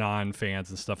non-fans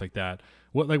and stuff like that.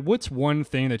 What's one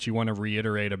thing that you want to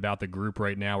reiterate about the group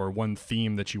right now, or one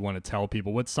theme that you want to tell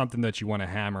people? What's something that you want to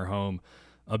hammer home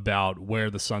about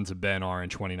where the Sons of Ben are in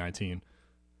 2019?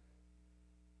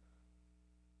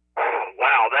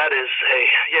 Wow, that is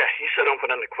you said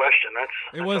open-ended question.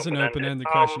 It was an open-ended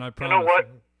question, I promise. You know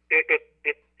what?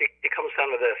 It comes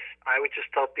down to this. I would just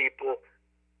tell people,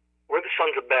 we're the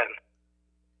Sons of Ben.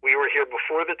 We were here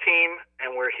before the team,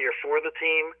 and we're here for the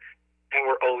team, and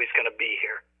we're always going to be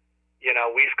here.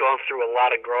 We've gone through a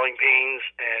lot of growing pains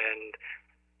and,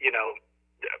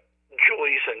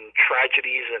 joys and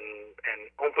tragedies and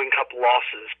Open Cup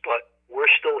losses, but we're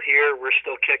still here. We're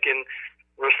still kicking.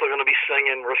 We're still going to be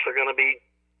singing. We're still going to be,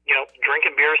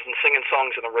 drinking beers and singing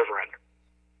songs in the river end.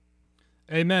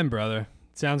 Amen, brother.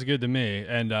 Sounds good to me.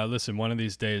 And listen, one of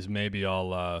these days, maybe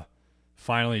I'll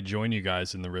finally join you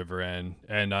guys in the river end.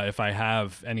 And if I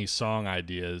have any song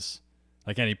ideas,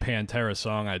 like any Pantera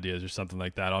song ideas or something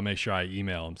like that, I'll make sure I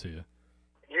email them to you.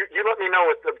 You let me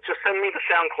know. Just send me the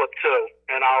sound clip too,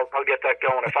 and I'll get that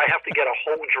going. If I have to get a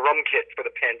whole drum kit for the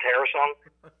Pantera song,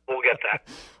 we'll get that.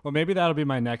 Well, maybe that'll be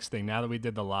my next thing. Now that we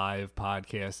did the live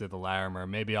podcast at the Larimer,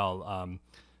 maybe I'll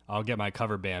get my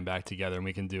cover band back together and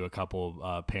we can do a couple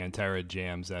Pantera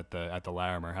jams at the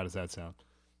Larimer. How does that sound?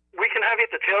 We can have you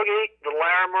at the tailgate, the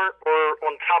Larimer, or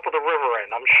on top of the river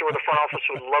end. I'm sure the front office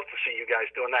would love to see you guys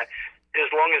doing that, as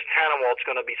long as Tannenwald's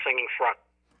going to be singing front.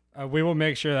 We will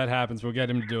make sure that happens. We'll get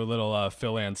him to do a little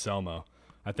Phil Anselmo.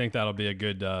 I think that'll be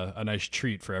a nice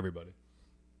treat for everybody.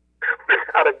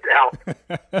 Without a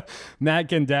doubt. Matt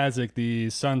Gandazzik, the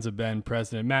Sons of Ben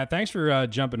president. Matt, thanks for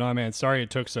jumping on, man. Sorry it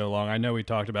took so long. I know we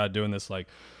talked about doing this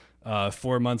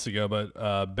 4 months ago,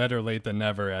 but better late than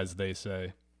never, as they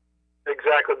say.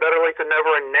 Exactly. Better late than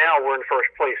never, and now we're in first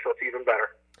place, so it's even better.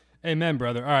 Amen,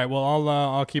 brother. All right, well,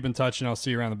 I'll keep in touch, and I'll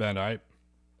see you around the bend, all right?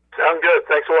 Sound good.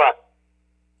 Thanks a lot.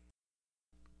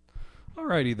 All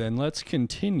righty, then. Let's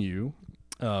continue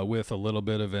with a little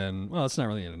bit of it's not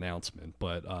really an announcement,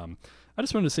 but I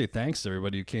just wanted to say thanks to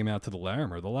everybody who came out to the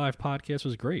Larimer. The live podcast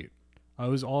was great. It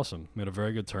was awesome. We had a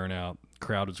very good turnout.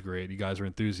 Crowd was great. You guys were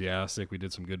enthusiastic. We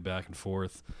did some good back and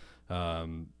forth.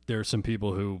 There are some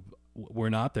people who were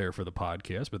not there for the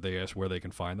podcast, but they asked where they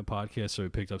can find the podcast, so we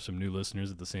picked up some new listeners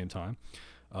at the same time.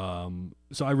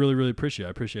 So I really, really appreciate it.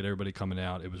 I appreciate everybody coming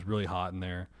out. It was really hot in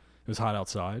there. It was hot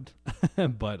outside,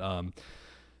 but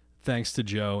thanks to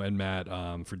Joe and Matt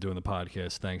for doing the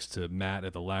podcast. Thanks to Matt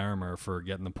at the Larimer for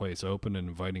getting the place open and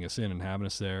inviting us in and having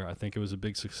us there. I think it was a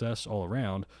big success all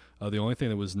around. The only thing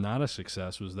that was not a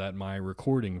success was that my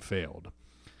recording failed.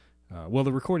 Well,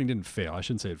 the recording didn't fail. I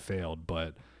shouldn't say it failed,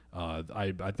 but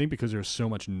I think because there's so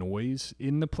much noise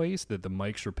in the place that the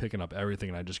mics were picking up everything,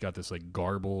 and I just got this like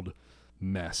garbled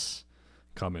mess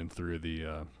coming through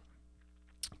the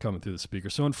speaker.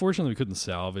 So unfortunately, we couldn't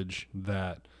salvage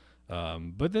that.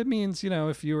 But that means,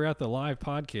 if you were at the live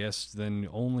podcast, then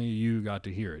only you got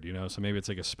to hear it, so maybe it's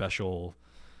like a special,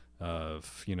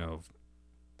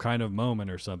 kind of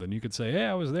moment or something. You could say, hey,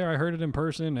 I was there, I heard it in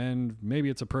person, and maybe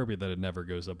it's appropriate that it never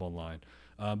goes up online.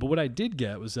 But what I did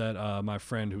get was that my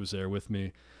friend who was there with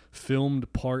me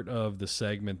filmed part of the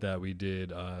segment that we did,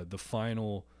 the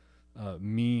final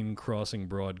meme Crossing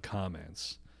Broad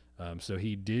comments. So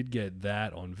he did get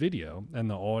that on video, and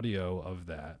the audio of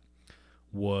that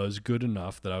was good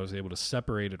enough that I was able to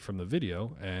separate it from the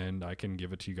video, and I can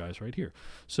give it to you guys right here.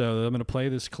 So I'm going to play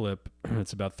this clip.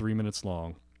 It's about 3 minutes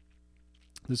long.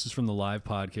 This is from the live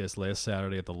podcast last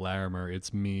Saturday at the Larimer.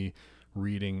 It's me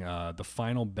reading the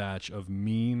final batch of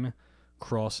meme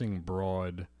Crossing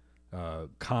Broad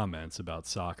comments about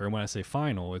soccer. And when I say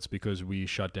final, it's because we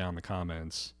shut down the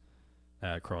comments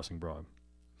at Crossing Broad.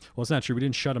 Well, it's not true. We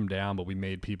didn't shut them down, but we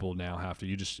made people now have to.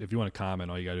 If you want to comment,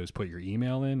 all you got to do is put your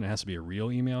email in. It has to be a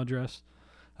real email address.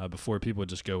 Before, people would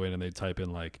just go in and they'd type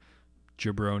in like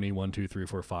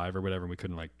jabroni12345 or whatever, and we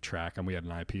couldn't like track them. We had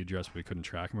an IP address, but we couldn't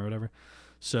track them or whatever.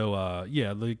 So,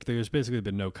 there's basically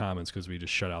been no comments because we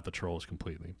just shut out the trolls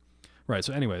completely. Right,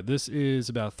 so anyway, this is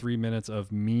about 3 minutes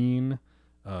of mean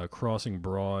Crossing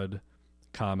Broad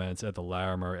comments at the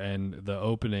Larimer, and the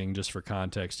opening, just for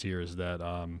context here, is that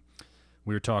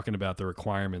we were talking about the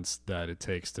requirements that it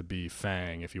takes to be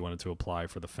Fang. If you wanted to apply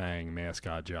for the Fang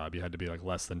mascot job, you had to be like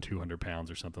less than 200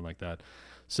 pounds or something like that.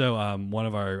 So one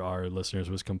of our listeners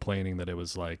was complaining that it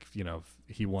was like,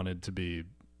 he wanted to be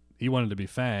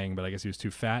Fang, but I guess he was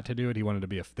too fat to do it. He wanted to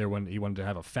be he wanted to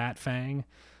have a fat Fang.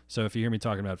 So if you hear me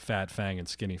talking about fat Fang and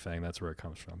skinny Fang, that's where it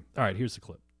comes from. All right, here's the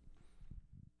clip.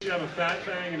 You have a fat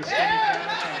Fang and a skinny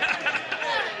Fang.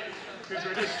 Because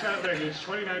we're just trying to, it's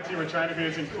 2019, we're trying to be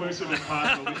as inclusive as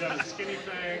possible. We have a skinny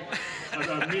Fang,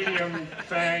 a medium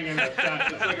Fang, and a fat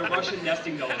Fang. It's like a Russian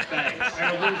nesting doll with fangs.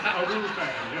 And a woo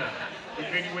Fang, yeah.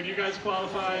 Would you guys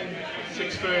qualify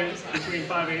 6 foot, between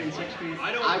 5'8" and 6 feet?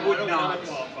 I would not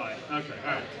qualify. Okay,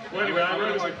 all right. Well, anyway,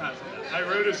 I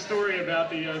wrote a story about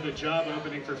the job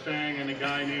opening for Fang, and a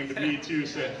guy named Me Too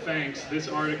said, "Thanks, this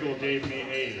article gave me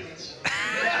AIDS."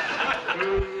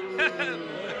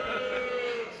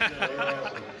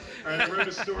 All right, I wrote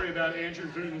a story about Andrew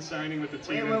Wooten signing with the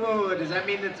team. Wait. Does that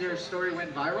mean that your story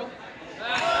went viral?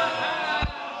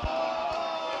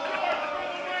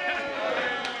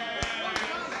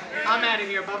 I'm out of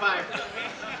here. Bye-bye.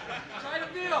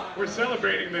 We're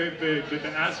celebrating the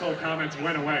asshole comments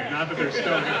went away, not that they're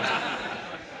still here.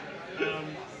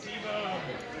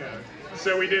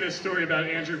 So we did a story about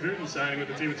Andrew Wooten signing with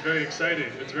the team. It's very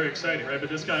exciting, right? But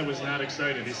this guy was not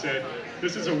excited. He said,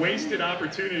 "This is a wasted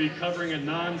opportunity covering a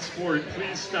non-sport.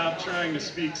 Please stop trying to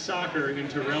speak soccer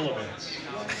into relevance."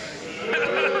 I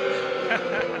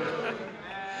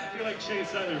feel like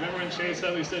Chase Utley. Remember when Chase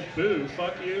Utley said, "Boo,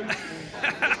 fuck you"?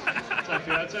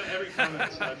 That's every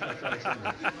comment. All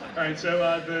right, so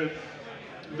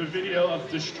the video of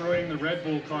destroying the Red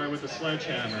Bull car with a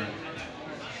sledgehammer.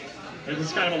 This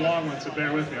is kind of a long one, so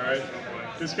bear with me, all right?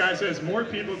 This guy says, "More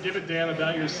people give a damn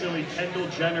about your silly Kendall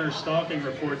Jenner stalking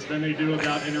reports than they do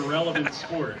about an irrelevant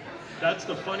sport. That's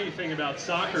the funny thing about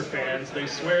soccer fans. They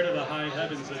swear to the high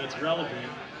heavens that it's relevant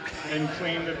and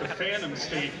claim that the Phantom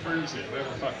State proves it." Whatever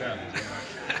the fuck that means.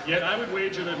 Yet I would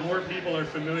wager that more people are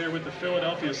familiar with the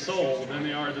Philadelphia Soul than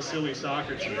they are the silly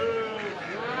soccer team.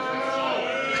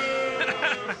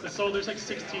 The Soul, there's like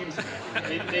 6 teams in that.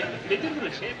 They did win a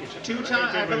championship.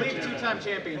 I believe two-time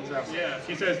champions, though. Yeah.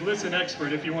 He says, "Listen,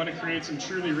 expert, if you want to create some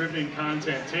truly riveting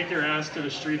content, take your ass to the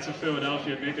streets of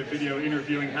Philadelphia and make a video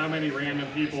interviewing how many random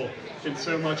people can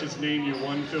so much as name you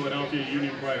one Philadelphia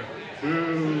Union player."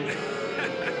 Boo.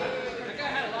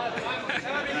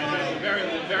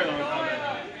 Very long comment.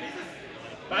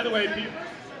 By the way,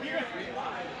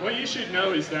 what you should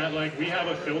know is that we have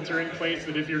a filter in place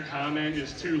that if your comment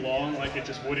is too long, it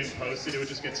just wouldn't post it. It would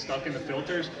just get stuck in the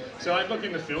filters. So I'd look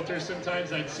in the filters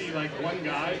sometimes. I'd see one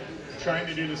guy trying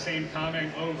to do the same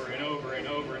comment over and over and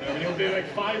over and over. And he'll do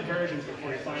 5 versions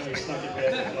before he finally stuck it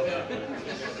past the filter.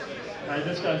 All right,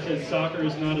 this guy says soccer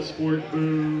is not a sport.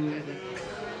 Boo.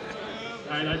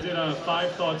 right, I did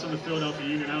 5 thoughts on the Philadelphia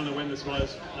Union. I don't know when this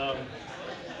was.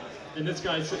 And this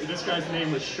guy's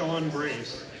name was Sean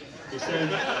Brace. He said,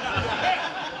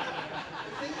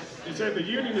 the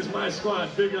Union is my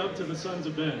squad. Big up to the Sons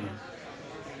of Ben.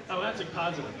 Oh, that's a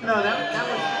positive. No, that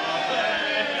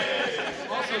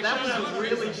was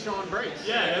really Sean Brace.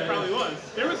 Yeah, it probably was.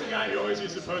 There was a guy who always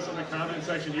used to post in the comment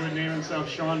section. He would name himself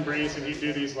Sean Brace, and he'd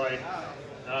do these like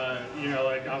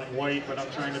I'm white, but I'm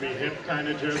trying to be hip kind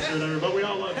of jokes or whatever. But we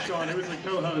all love Sean. He was the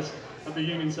co-host of the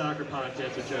Union Soccer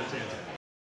Podcast with Joe Tanzer.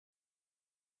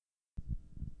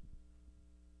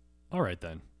 All right,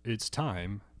 then. It's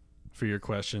time for your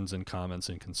questions and comments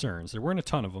and concerns. There weren't a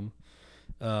ton of them,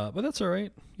 but that's all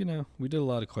right. You know, we did a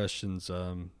lot of questions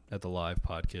at the live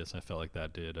podcast. I felt like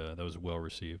that was well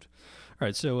received. All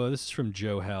right, so this is from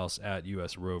Joe House at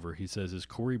US Rover. He says, is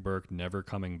Corey Burke never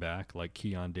coming back like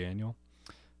Keon Daniel?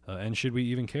 And should we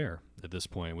even care at this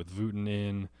point with Wooten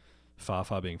in,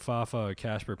 Fafa being Fafa,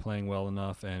 Kasper playing well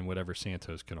enough, and whatever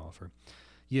Santos can offer?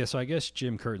 Yeah, so I guess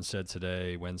Jim Curtin said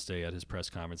today, Wednesday, at his press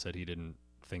conference that he didn't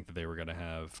think that they were going to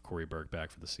have Corey Burke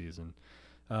back for the season.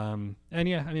 And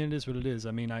yeah, I mean, it is what it is.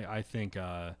 I mean, I think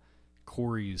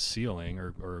Corey's ceiling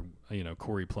or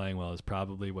Corey playing well is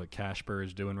probably what Kasper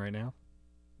is doing right now,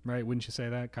 right? Wouldn't you say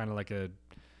that? Kind of like a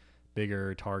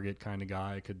bigger target kind of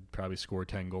guy, could probably score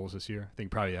 10 goals this year. I think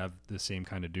probably have the same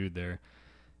kind of dude there.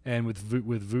 And with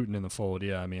Wooten in the fold,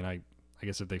 yeah, I mean, I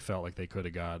guess if they felt like they could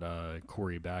have got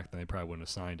Corey back, then they probably wouldn't have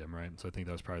signed him, right? So I think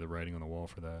that was probably the writing on the wall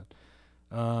for that.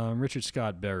 Richard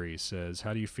Scott Berry says,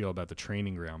 how do you feel about the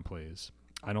training ground plays?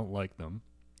 I don't like them.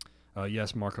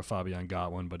 Yes, Marco Fabian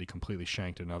got one, but he completely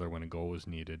shanked another when a goal was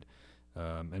needed.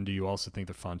 And do you also think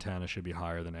that Fontana should be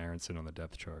higher than Aronson on the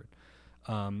depth chart?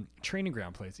 Training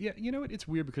ground plays. Yeah, you know what? It's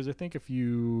weird because I think if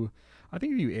you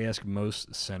ask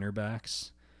most center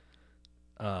backs,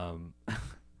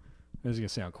 this is gonna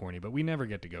sound corny, but we never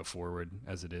get to go forward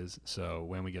as it is. So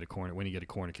when you get a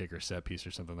corner kick or set piece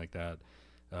or something like that,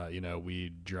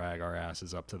 we drag our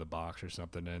asses up to the box or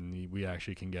something, and we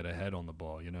actually can get ahead on the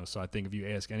ball. So I think if you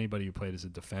ask anybody who played as a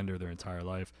defender their entire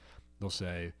life, they'll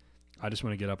say, "I just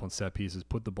want to get up on set pieces,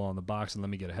 put the ball in the box, and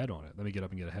let me get ahead on it. Let me get up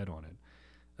and get ahead on it."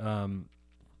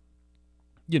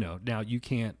 Now you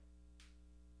can't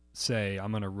say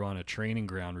I'm going to run a training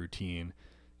ground routine.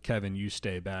 Kevin, you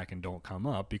stay back and don't come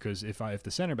up, because if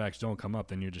the center backs don't come up,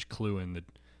 then you're just cluing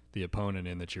the opponent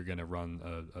in that you're going to run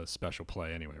a special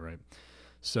play anyway, right?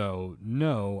 So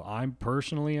no, I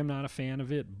personally am not a fan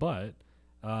of it, but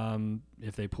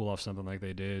if they pull off something like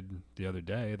they did the other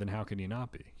day, then how can you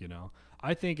not be?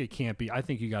 I think it can't be. I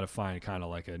think you got to find kind of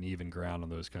like an even ground on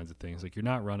those kinds of things. Like, you're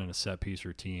not running a set piece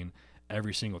routine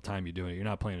every single time you do it. You're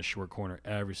not playing a short corner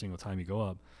every single time you go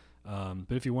up.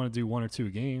 But if you want to do 1 or 2 a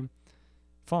game,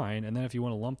 fine. And then if you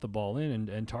want to lump the ball in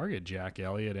and target Jack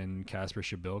Elliott and Kasper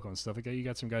Shabilko and stuff like that, you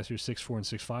got some guys who are 6'4" and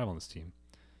 6'5" on this team.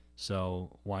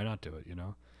 So why not do it,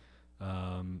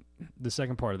 The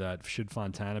second part of that, should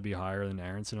Fontana be higher than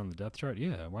Aronson on the depth chart?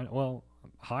 Yeah. Well,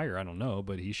 higher, I don't know,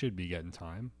 but he should be getting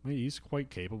time. I mean, he's quite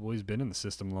capable. He's been in the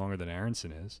system longer than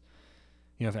Aronson is.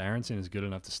 If Aronson is good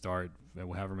enough to start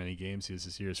however many games he is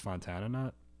this year, is Fontana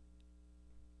not?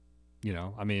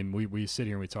 I mean, we sit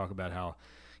here and we talk about how,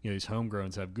 these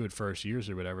homegrowns have good first years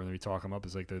or whatever, and we talk them up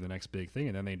as like they're the next big thing,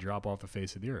 and then they drop off the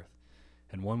face of the earth.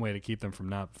 And one way to keep them from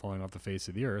not falling off the face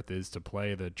of the earth is to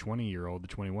play the 20-year-old, the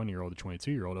 21-year-old, the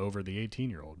 22-year-old over the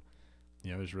 18-year-old.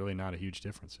 There's really not a huge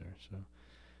difference there.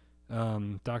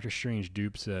 So, Dr. Strange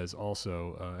Dupe says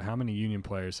also, how many Union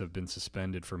players have been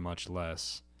suspended for much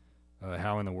less?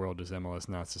 How in the world does MLS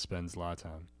not suspend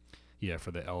Zlatan? Yeah,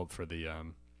 for the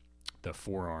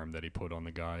forearm that he put on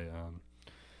the guy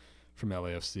from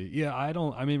LAFC. Yeah,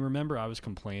 remember I was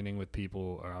complaining with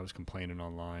people, or I was complaining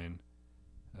online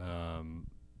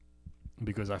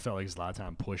because I felt like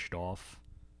Zlatan pushed off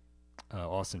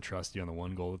Austin Trusty on the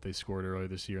one goal that they scored earlier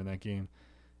this year in that game.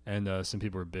 And some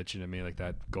people were bitching at me, like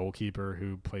that goalkeeper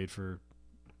who played for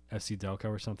FC Delco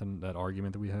or something, that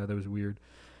argument that we had, that was weird.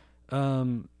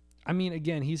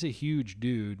 Again, he's a huge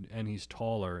dude and he's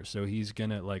taller, so he's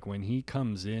going to, like, when he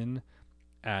comes in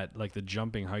at, like, the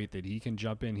jumping height that he can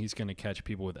jump in, he's going to catch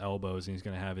people with elbows, and he's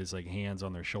going to have his, like, hands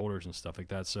on their shoulders and stuff like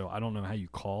that. So I don't know how you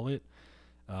call it.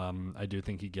 I do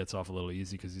think he gets off a little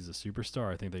easy because he's a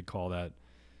superstar. I think they'd call that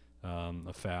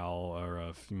a foul,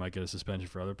 or you might get a suspension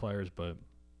for other players, but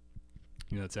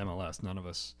it's MLS. None of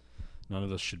us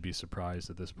should be surprised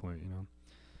at this point.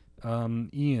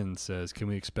 Ian says, can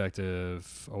we expect a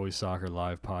Always Soccer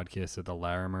live podcast at the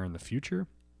Larimer in the future?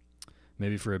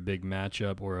 Maybe for a big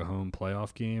matchup or a home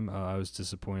playoff game? I was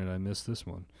disappointed I missed this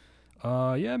one.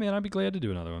 Yeah, man, I'd be glad to do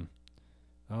another one.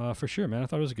 For sure, man. I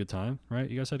thought it was a good time, right?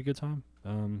 You guys had a good time?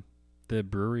 The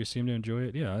brewery seemed to enjoy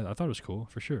it. Yeah, I thought it was cool,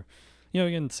 for sure.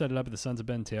 Again, set it up at the Sons of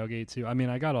Ben tailgate, too. I mean,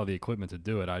 I got all the equipment to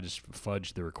do it. I just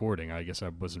fudged the recording. I guess I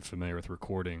wasn't familiar with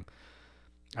recording.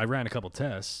 I ran a couple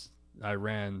tests. I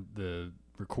ran the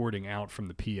recording out from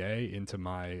the PA into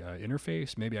my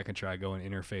interface. Maybe I can try going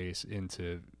interface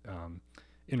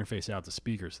out to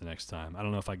speakers the next time. I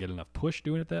don't know if I get enough push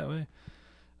doing it that way.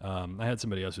 I had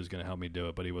somebody else who was going to help me do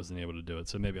it, but he wasn't able to do it.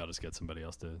 So maybe I'll just get somebody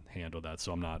else to handle that,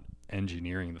 so I'm not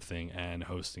engineering the thing and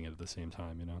hosting it at the same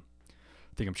time. I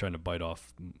think I'm trying to bite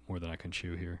off more than I can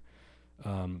chew here.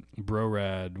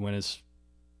 Brorad, when is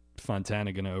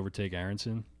Fontana going to overtake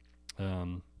Aronson?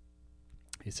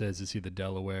 He says, is he the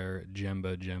Delaware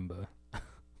Jemba?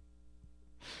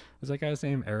 Was that guy's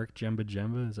name Eric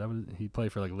Jemba? Is that what he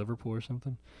played for, like Liverpool or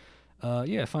something?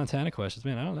 Yeah, Fontana questions,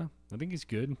 man. I don't know. I think he's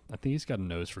good. I think he's got a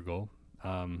nose for goal.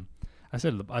 I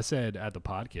said at the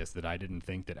podcast that I didn't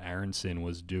think that Aronson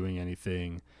was doing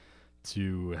anything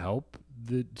to help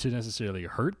to necessarily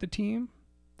hurt the team.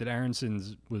 That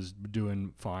Aronson was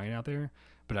doing fine out there,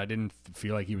 but I didn't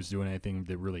feel like he was doing anything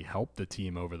that really helped the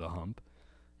team over the hump.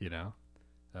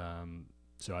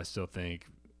 So I still think,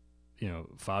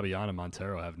 Fabian and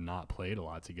Montero have not played a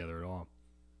lot together at all.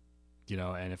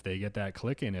 And if they get that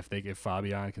clicking, if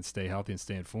Fabian can stay healthy and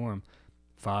stay in form,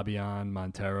 Fabian,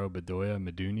 Montero, Bedoya,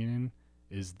 Medunjanin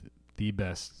is the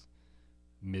best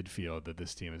midfield that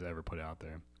this team has ever put out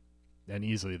there. And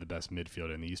easily the best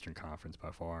midfield in the Eastern Conference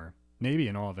by far. Maybe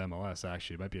in all of MLS,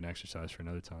 actually. It might be an exercise for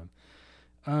another time.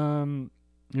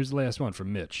 Here's the last one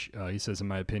from Mitch. He says, in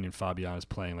my opinion, Fabian is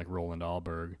playing like Roland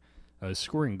Alberg.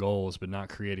 Scoring goals but not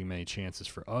creating many chances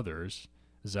for others.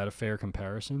 Is that a fair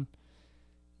comparison?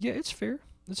 Yeah, it's fair.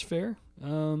 It's fair.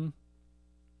 I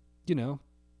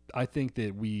think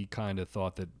that we kind of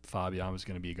thought that Fabian was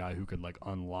going to be a guy who could, like,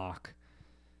 unlock,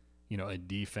 a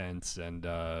defense. And,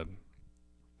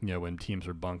 when teams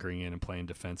were bunkering in and playing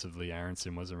defensively,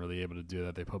 Aronson wasn't really able to do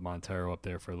that. They put Montero up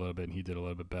there for a little bit, and he did a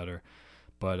little bit better.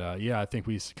 But, I think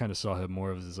we kind of saw him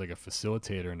more as like a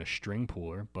facilitator and a string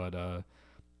puller. But,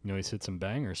 he's hit some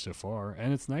bangers so far.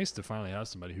 And it's nice to finally have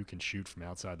somebody who can shoot from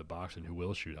outside the box and who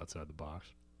will shoot outside the box.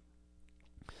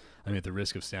 I mean, at the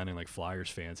risk of sounding like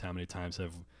Flyers fans, how many times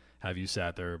have you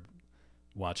sat there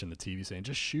watching the TV saying,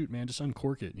 just shoot, man, just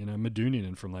uncork it.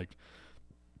 Medunjanin from, like,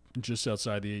 just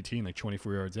outside the 18, like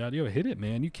 24 yards out. Hit it,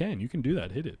 man. You can do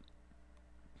that. Hit it.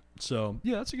 So,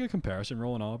 yeah, that's a good comparison.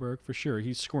 Roland Alberg, for sure.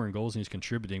 He's scoring goals and he's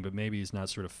contributing, but maybe he's not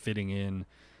sort of fitting in.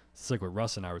 It's like what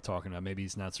Russ and I were talking about. Maybe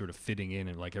he's not sort of fitting in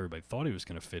and like everybody thought he was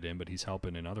going to fit in, but he's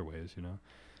helping in other ways,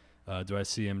 Do I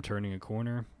see him turning a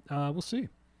corner? We'll see.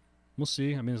 We'll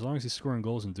see. I mean, as long as he's scoring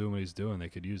goals and doing what he's doing, they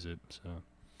could use it. So,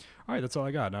 all right, that's all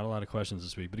I got. Not a lot of questions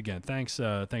this week. But again, thanks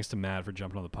to Matt for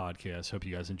jumping on the podcast. Hope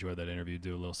you guys enjoyed that interview.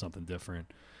 Do a little something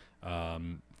different.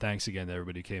 Thanks again to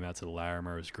everybody who came out to the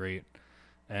Larimer. It was great.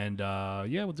 And,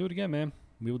 we'll do it again, man.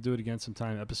 We will do it again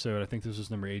sometime. Episode, I think this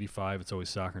was number 85. It's Always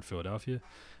Soccer in Philadelphia.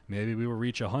 Maybe we will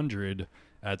reach 100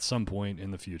 at some point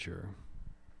in the future.